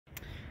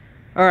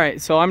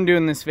Alright, so I'm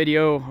doing this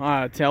video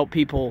to help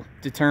people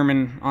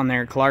determine on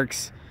their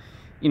Clarks,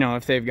 you know,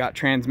 if they've got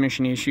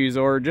transmission issues,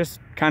 or just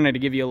kind of to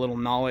give you a little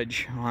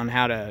knowledge on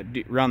how to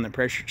run the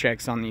pressure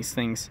checks on these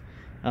things.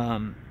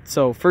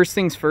 So first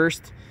things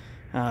first,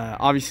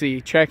 obviously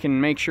check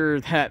and make sure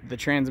that the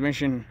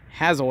transmission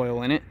has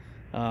oil in it.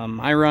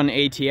 I run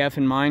ATF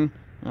in mine.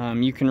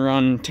 You can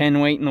run 10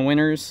 weight in the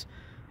winters,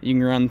 you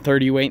can run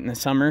 30 weight in the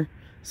summer.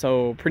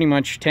 So pretty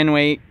much 10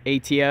 weight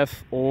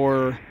ATF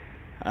or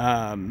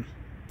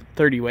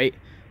 30 weight.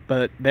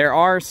 But there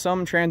are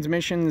some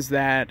transmissions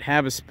that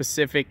have a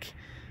specific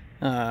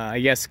I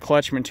guess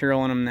clutch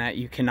material in them that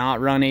you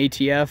cannot run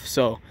ATF.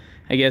 So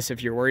I guess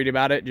if you're worried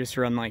about it, just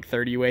run like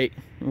 30 weight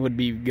would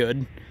be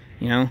good,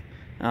 you know.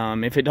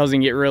 If it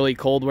doesn't get really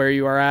cold where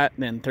you are at,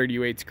 then 30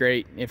 weight's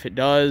great. If it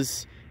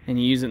does and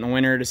you use it in the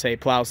winter to say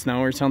plow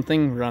snow or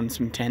something, run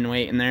some 10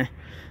 weight in there.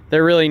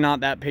 They're really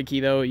not that picky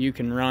though. You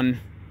can run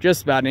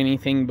just about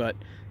anything, but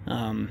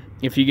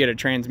if you get a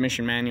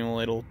transmission manual,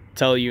 it'll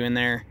tell you in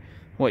there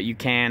what you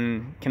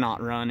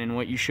cannot run and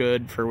what you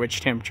should for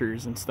which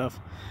temperatures and stuff.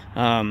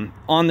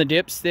 On the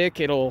dipstick,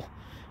 it'll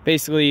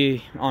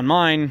basically, on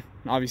mine,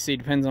 obviously it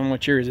depends on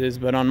what yours is,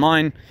 but on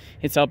mine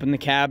it's up in the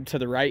cab to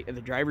the right of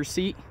the driver's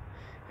seat,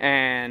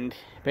 and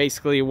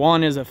basically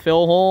one is a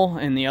fill hole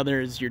and the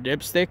other is your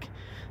dipstick.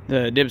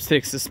 The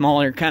dipstick's the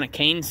smaller kind of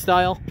cane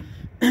style.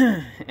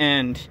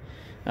 And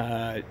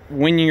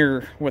when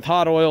you're with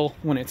hot oil,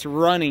 when it's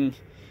running,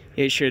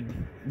 it should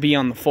be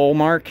on the full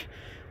mark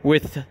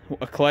with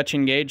a clutch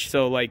engaged,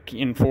 so like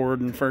in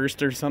forward and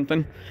first or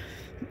something,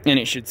 and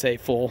it should say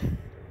full.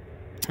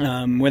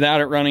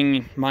 Without it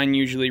running, mine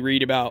usually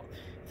read about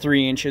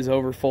 3 inches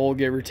over full,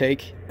 give or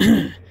take.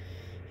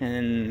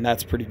 And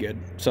that's pretty good.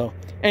 So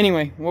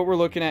anyway, what we're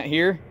looking at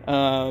here,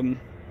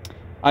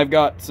 I've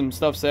got some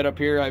stuff set up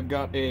here. I've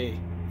got a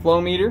flow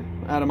meter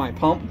out of my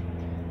pump,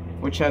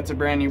 which that's a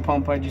brand new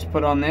pump I just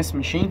put on this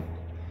machine.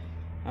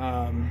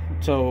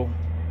 So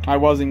I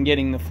wasn't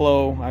getting the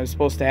flow I was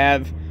supposed to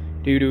have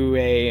due to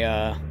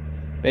a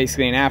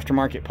basically an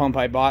aftermarket pump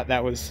I bought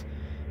that was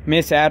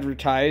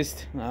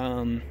misadvertised.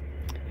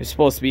 It was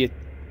supposed to be a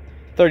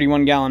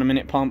 31 gallon a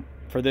minute pump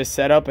for this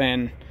setup,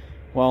 and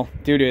well,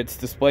 due to its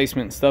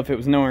displacement and stuff, it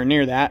was nowhere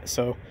near that.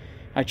 So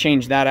I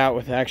changed that out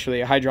with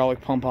actually a hydraulic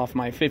pump off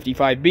my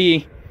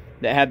 55B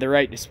that had the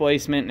right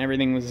displacement and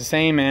everything was the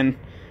same, and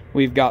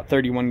we've got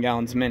 31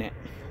 gallons a minute,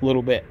 a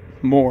little bit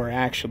more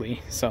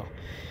actually. So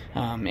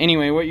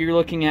anyway, what you're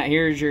looking at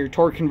here is your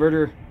torque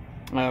converter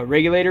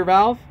regulator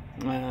valve,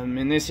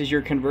 and this is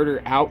your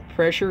converter out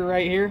pressure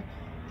right here.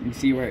 You can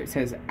see where it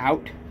says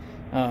out,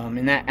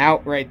 and that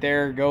out right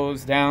there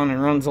goes down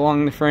and runs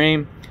along the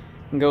frame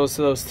and goes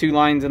to those 2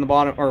 lines in the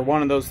bottom, or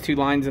one of those 2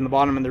 lines in the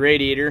bottom of the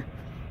radiator,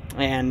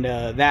 and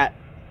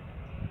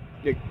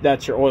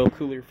that's your oil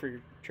cooler for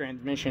your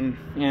transmission,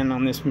 and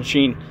on this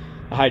machine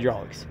the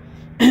hydraulics.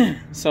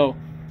 So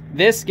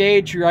this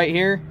gauge right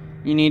here,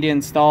 you need to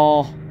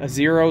install a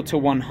 0 to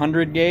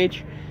 100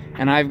 gauge,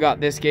 and I've got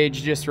this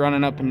gauge just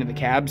running up into the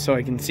cab so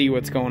I can see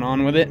what's going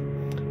on with it.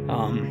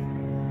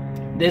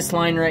 This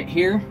line right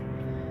here,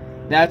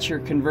 that's your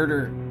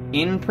converter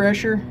in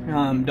pressure.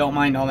 Don't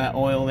mind all that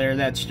oil there,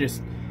 that's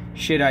just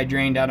shit I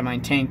drained out of my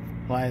tank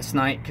last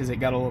night because it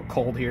got a little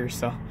cold here.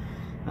 So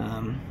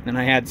and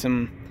I had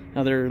some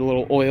other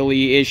little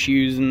oily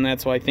issues, and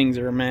that's why things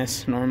are a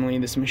mess. Normally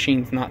this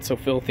machine's not so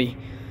filthy.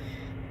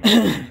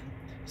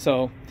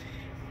 So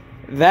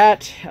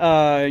that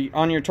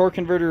on your torque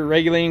converter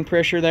regulating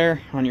pressure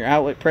there, on your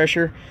outlet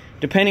pressure,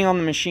 depending on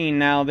the machine.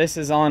 Now this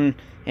is on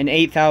an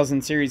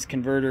 8000 series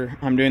converter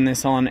I'm doing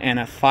this on, and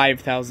a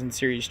 5000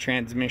 series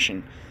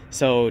transmission.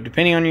 So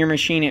depending on your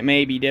machine it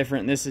may be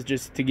different. This is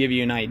just to give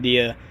you an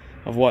idea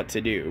of what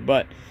to do.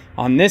 But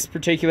on this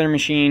particular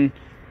machine,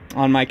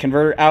 on my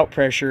converter out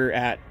pressure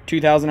at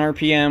 2000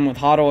 RPM with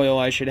hot oil,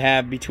 I should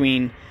have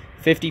between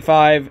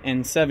 55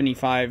 and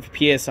 75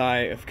 PSI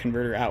of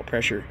converter out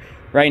pressure.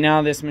 Right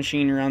now this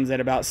machine runs at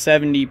about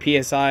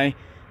 70 PSI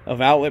of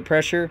outlet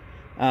pressure,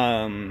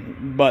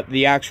 but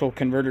the actual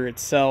converter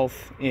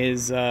itself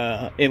is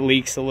it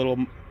leaks a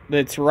little.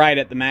 It's right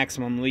at the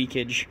maximum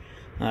leakage,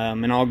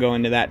 and I'll go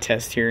into that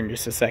test here in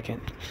just a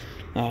second.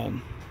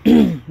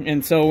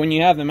 And so when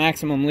you have the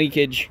maximum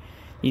leakage,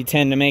 you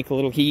tend to make a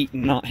little heat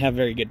and not have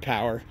very good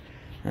power,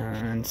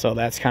 and so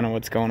that's kind of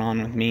what's going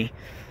on with me.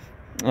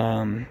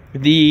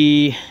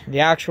 The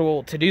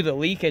actual, to do the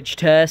leakage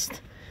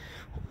test,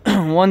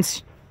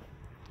 once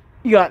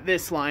you got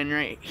this line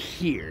right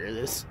here,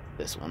 this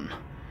one,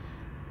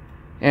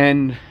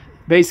 and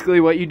basically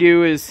what you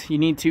do is you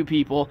need 2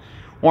 people,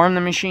 warm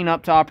the machine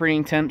up to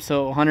operating temp,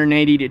 so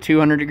 180 to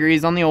 200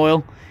 degrees on the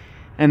oil,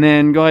 and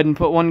then go ahead and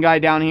put one guy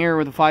down here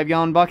with a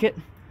 5-gallon bucket,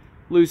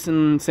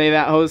 loosen, say,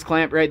 that hose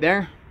clamp right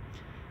there,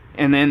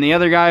 and then the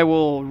other guy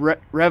will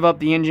rev up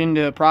the engine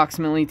to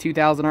approximately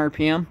 2000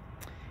 RPM,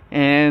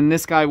 and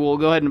this guy will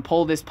go ahead and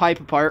pull this pipe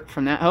apart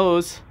from that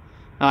hose.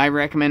 I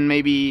recommend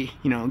maybe,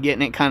 you know,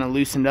 getting it kind of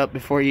loosened up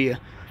before you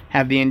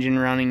have the engine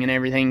running and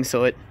everything,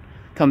 so it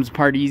comes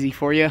apart easy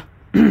for you.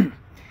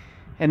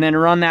 and then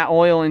run that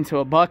oil into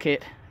a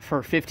bucket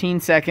for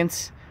 15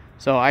 seconds.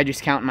 So I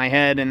just count in my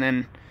head, and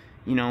then,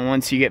 you know,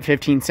 once you get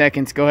 15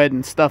 seconds, go ahead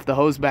and stuff the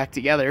hose back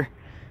together.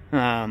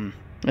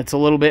 It's a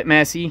little bit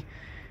messy.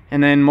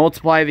 And then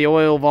multiply the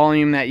oil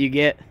volume that you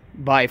get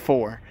by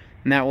 4.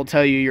 And that will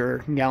tell you your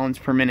gallons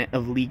per minute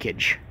of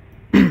leakage.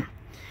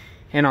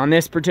 And on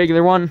this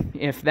particular one,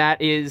 if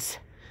that is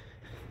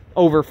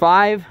over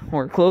 5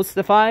 or close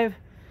to 5,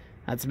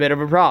 that's a bit of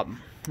a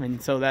problem.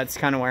 And so that's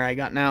kind of where I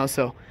got now.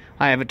 So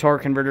I have a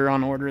torque converter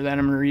on order that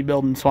I'm going to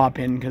rebuild and swap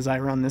in because I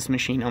run this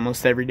machine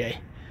almost every day.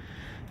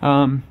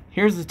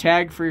 Here's the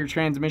tag for your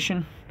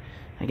transmission.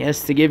 I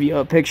guess to give you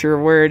a picture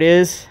of where it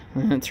is,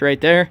 it's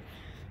right there.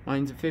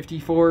 Mine's a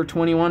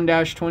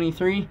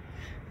 5421-23.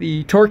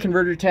 The torque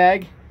converter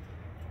tag,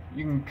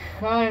 you can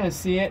kind of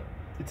see it.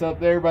 It's up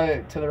there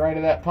to the right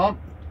of that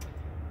pump.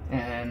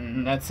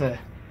 And that's a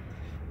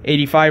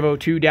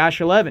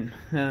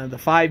 8502-11. The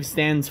 5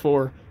 stands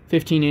for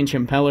 15-inch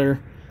impeller.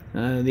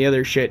 The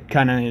other shit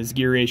kind of is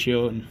gear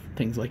ratio and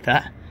things like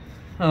that.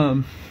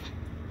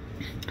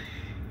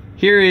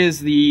 Here is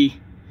the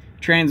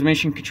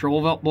transmission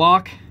control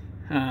block.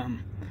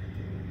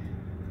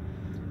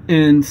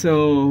 And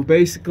so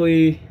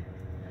basically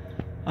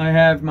I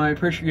have my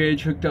pressure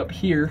gauge hooked up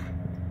here,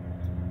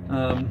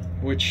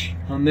 which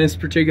on this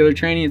particular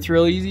tranny it's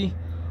real easy.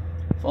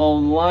 Follow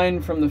the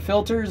line from the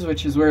filters,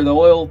 which is where the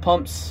oil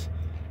pumps,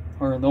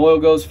 or the oil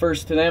goes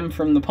first to them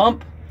from the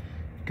pump.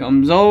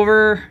 Comes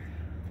over,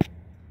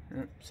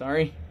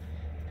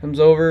 comes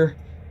over,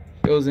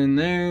 goes in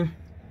there,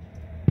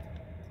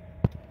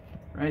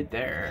 right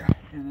there,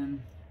 and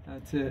then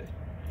that's it.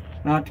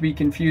 Not to be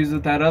confused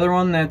with that other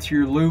one, that's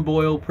your lube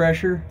oil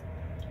pressure.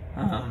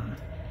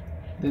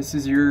 This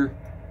is your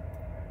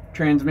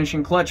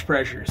transmission clutch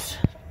pressures.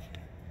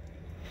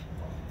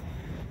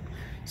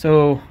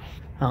 So,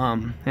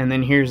 and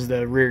then here's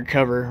the rear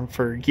cover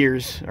for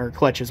gears, or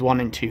clutches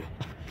 1 and 2.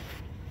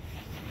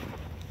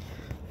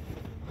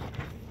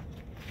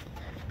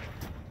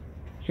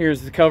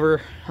 Here's the cover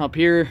up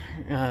here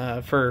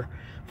for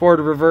forward,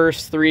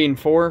 reverse, 3 and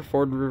 4.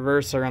 Forward,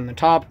 reverse are on the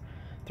top,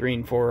 3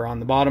 and 4 are on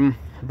the bottom.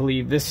 I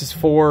believe this is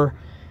 4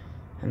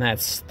 and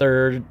that's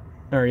 3rd,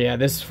 or yeah,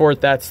 this is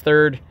 4th, that's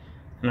 3rd,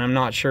 and I'm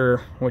not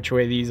sure which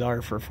way these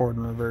are for forward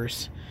and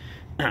reverse.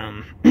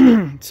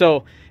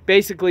 So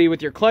basically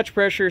with your clutch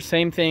pressure,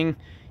 same thing.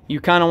 You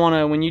kind of want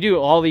to, when you do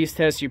all these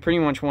tests, you pretty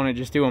much want to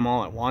just do them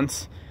all at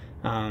once,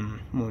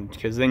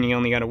 because then you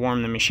only got to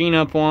warm the machine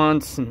up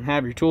once and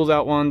have your tools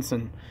out once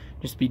and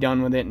just be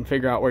done with it and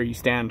figure out where you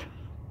stand.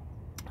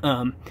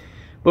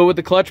 But with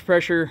the clutch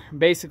pressure,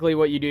 basically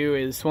what you do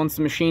is once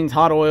the machine's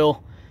hot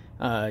oil,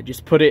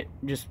 just put it,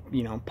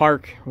 you know,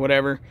 park,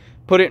 whatever,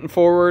 put it in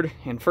forward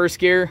and first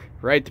gear,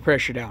 write the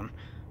pressure down.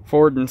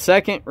 Forward and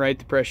second, write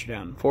the pressure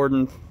down. Forward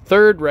and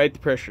third, write the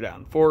pressure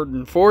down. Forward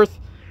and fourth,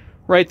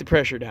 write the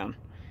pressure down.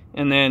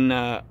 And then,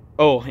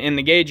 and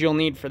the gauge you'll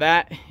need for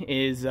that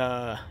is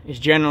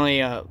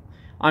generally,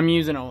 I'm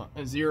using a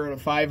 0 to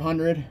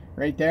 500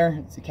 right there.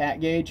 It's a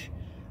cat gauge.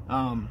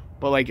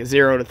 But like a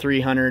 0 to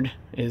 300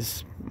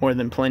 is more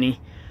than plenty,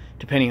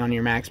 depending on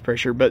your max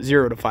pressure. But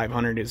 0 to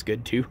 500 is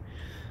good too.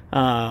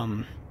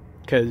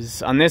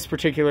 Because on this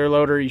particular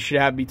loader, you should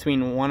have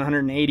between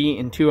 180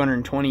 and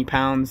 220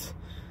 pounds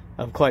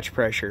of clutch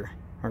pressure,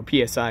 or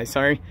PSI,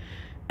 sorry.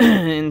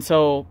 And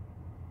so,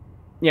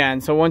 yeah,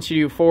 and so once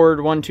you do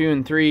forward 1, 2,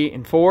 and 3,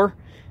 and 4,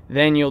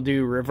 then you'll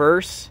do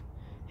reverse.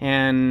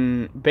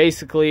 And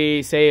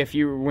basically, say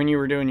when you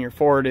were doing your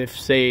forward, if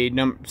say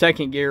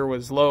second gear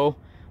was low,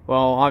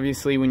 well,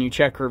 obviously when you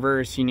check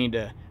reverse, you need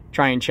to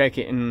try and check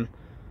it in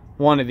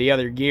one of the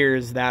other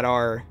gears that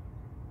are,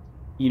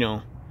 you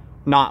know,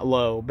 not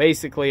low.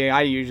 Basically,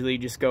 I usually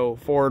just go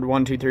forward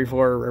 1, 2, 3,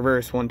 4,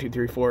 reverse 1, 2,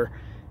 3, 4,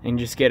 and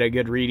just get a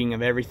good reading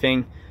of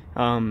everything.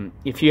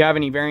 If you have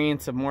any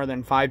variance of more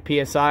than 5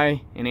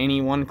 psi in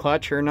any one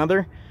clutch or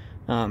another,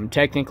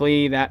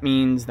 technically that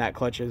means that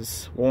clutch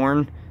is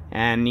worn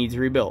and needs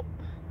rebuilt.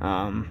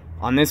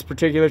 On this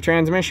particular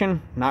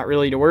transmission, not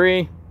really to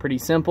worry, pretty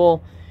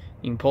simple.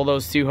 You can pull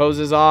those 2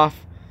 hoses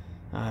off,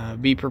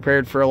 be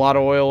prepared for a lot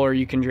of oil, or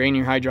you can drain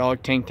your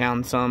hydraulic tank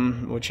down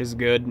some, which is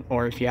good,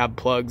 or if you have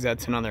plugs,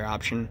 that's another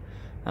option.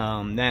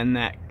 Then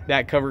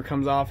that cover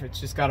comes off. It's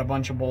just got a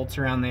bunch of bolts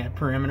around the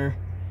perimeter,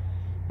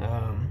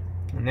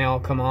 and they all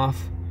come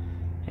off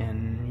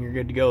and you're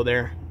good to go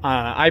there.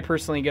 I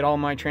personally get all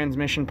my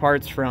transmission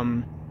parts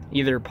from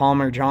either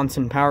Palmer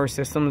Johnson Power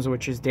Systems,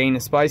 which is Dana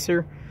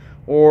Spicer,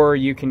 or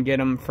you can get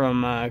them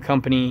from a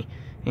company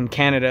in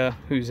Canada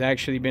who's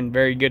actually been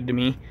very good to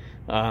me.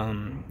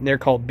 They're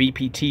called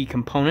BPT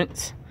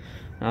Components,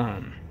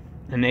 and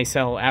they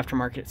sell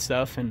aftermarket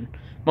stuff, and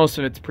most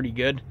of it's pretty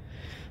good.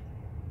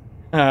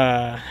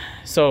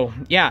 So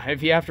yeah,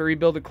 if you have to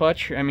rebuild a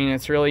clutch, I mean,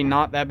 it's really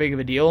not that big of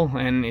a deal,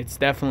 and it's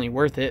definitely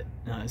worth it.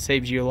 It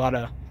saves you a lot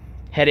of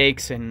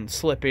headaches and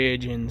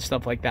slippage and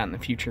stuff like that in the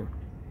future.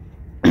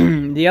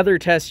 The other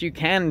test you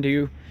can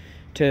do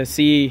to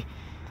see,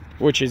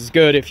 which is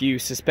good if you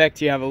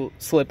suspect you have a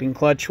slipping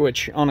clutch,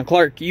 which on a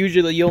Clark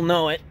usually you'll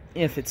know it,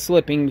 if it's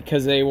slipping,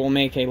 because they will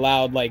make a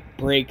loud like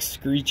brake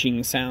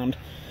screeching sound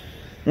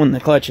when the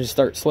clutches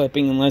start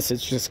slipping, unless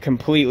it's just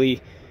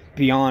completely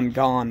beyond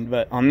gone.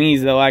 But on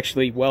these, they'll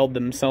actually weld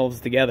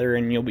themselves together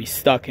and you'll be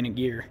stuck in a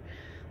gear.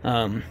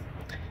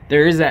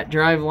 There is that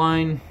drive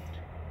line.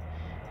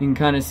 You can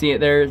kind of see it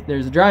there.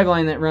 There's a drive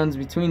line that runs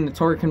between the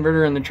torque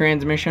converter and the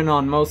transmission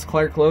on most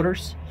Clark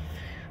loaders.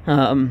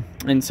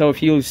 And so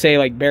if you say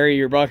like bury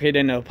your bucket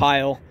in a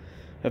pile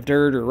of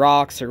dirt or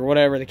rocks or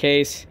whatever the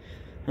case,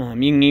 you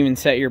can even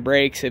set your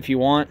brakes if you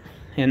want,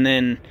 and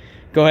then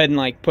go ahead and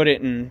like put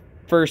it in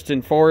first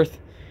and fourth,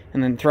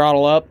 and then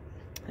throttle up,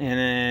 and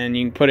then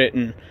you can put it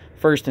in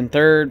first and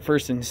third,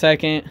 first and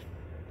second,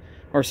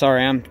 or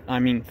sorry, I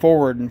mean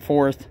forward and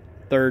fourth,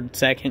 third,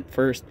 second,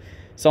 first,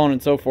 so on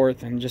and so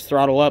forth, and just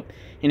throttle up.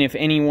 And if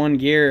any one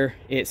gear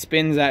it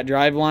spins that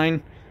drive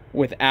line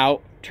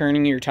without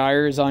turning your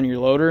tires on your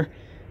loader,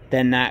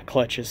 then that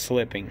clutch is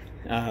slipping.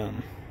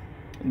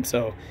 And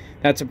so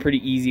that's a pretty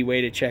easy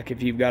way to check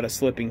if you've got a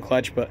slipping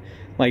clutch, but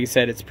like I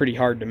said, it's pretty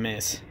hard to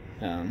miss.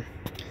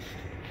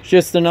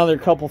 Just another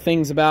couple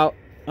things about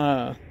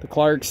the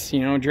Clarks, you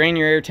know, drain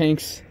your air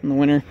tanks in the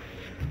winter,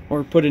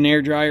 or put an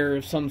air dryer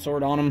of some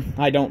sort on them.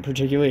 I don't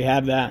particularly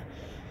have that.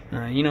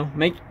 You know,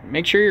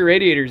 make sure your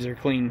radiators are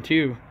clean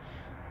too.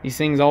 These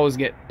things always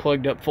get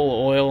plugged up full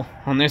of oil.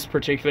 On this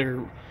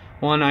particular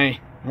one, I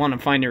want to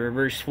find a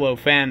reverse flow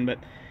fan, but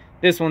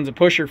this one's a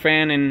pusher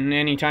fan, and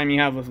anytime you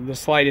have the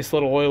slightest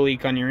little oil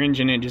leak on your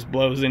engine, it just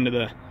blows into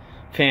the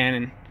fan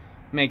and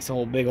makes a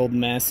whole big old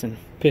mess and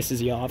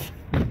pisses you off.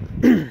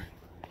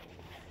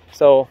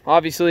 So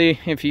obviously,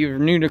 if you're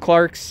new to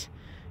Clarks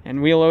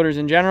and wheel loaders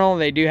in general,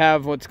 they do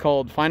have what's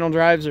called final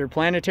drives or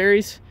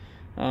planetaries.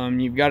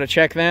 You've got to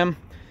check them.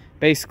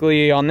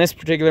 Basically, on this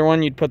particular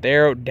one, you'd put the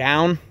arrow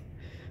down,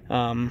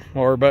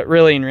 but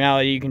really in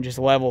reality, you can just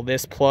level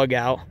this plug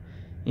out,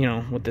 you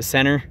know, with the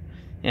center,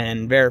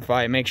 and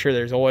verify, make sure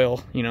there's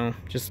oil. You know,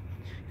 just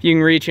if you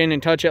can reach in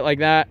and touch it like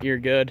that, you're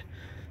good.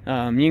 You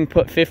can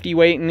put 50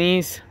 weight in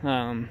these,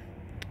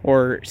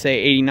 or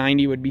say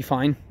 80-90 would be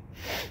fine.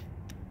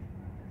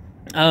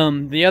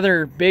 The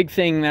other big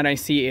thing that I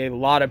see a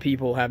lot of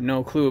people have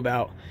no clue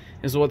about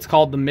is what's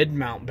called the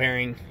mid-mount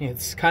bearing.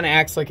 It's kind of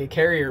acts like a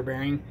carrier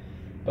bearing,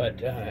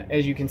 but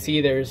as you can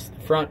see, there's the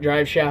front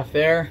drive shaft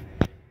there,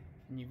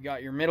 and you've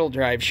got your middle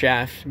drive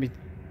shaft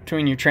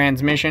between your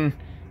transmission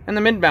and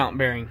the mid-mount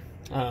bearing.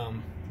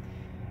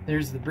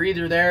 There's the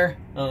breather there.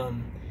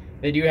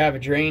 They do have a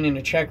drain and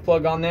a check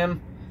plug on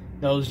them.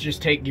 Those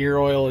just take gear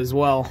oil as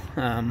well.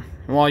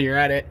 While you're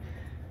at it,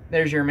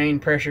 there's your main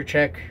pressure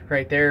check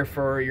right there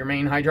for your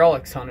main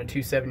hydraulics on a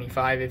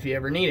 275 if you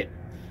ever need it.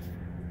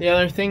 The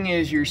other thing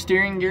is your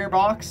steering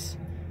gearbox.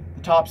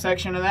 The top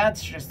section of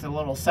that's just a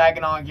little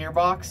Saginaw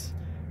gearbox,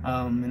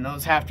 and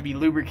those have to be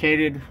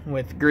lubricated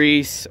with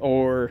grease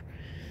or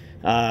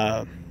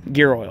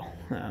gear oil.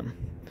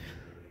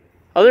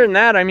 Other than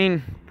that, I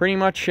mean, pretty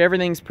much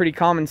everything's pretty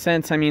common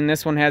sense. I mean,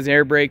 this one has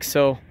air brakes,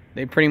 so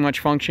they pretty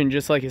much function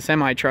just like a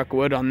semi-truck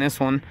would on this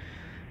one.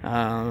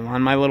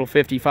 On my little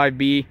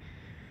 55B,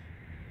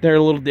 they're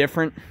a little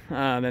different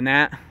than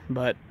that,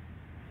 but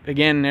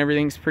again,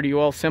 everything's pretty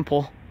well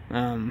simple.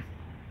 You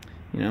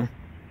know,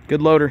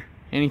 good loader.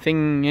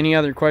 Any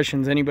other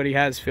questions anybody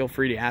has, feel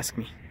free to ask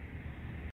me.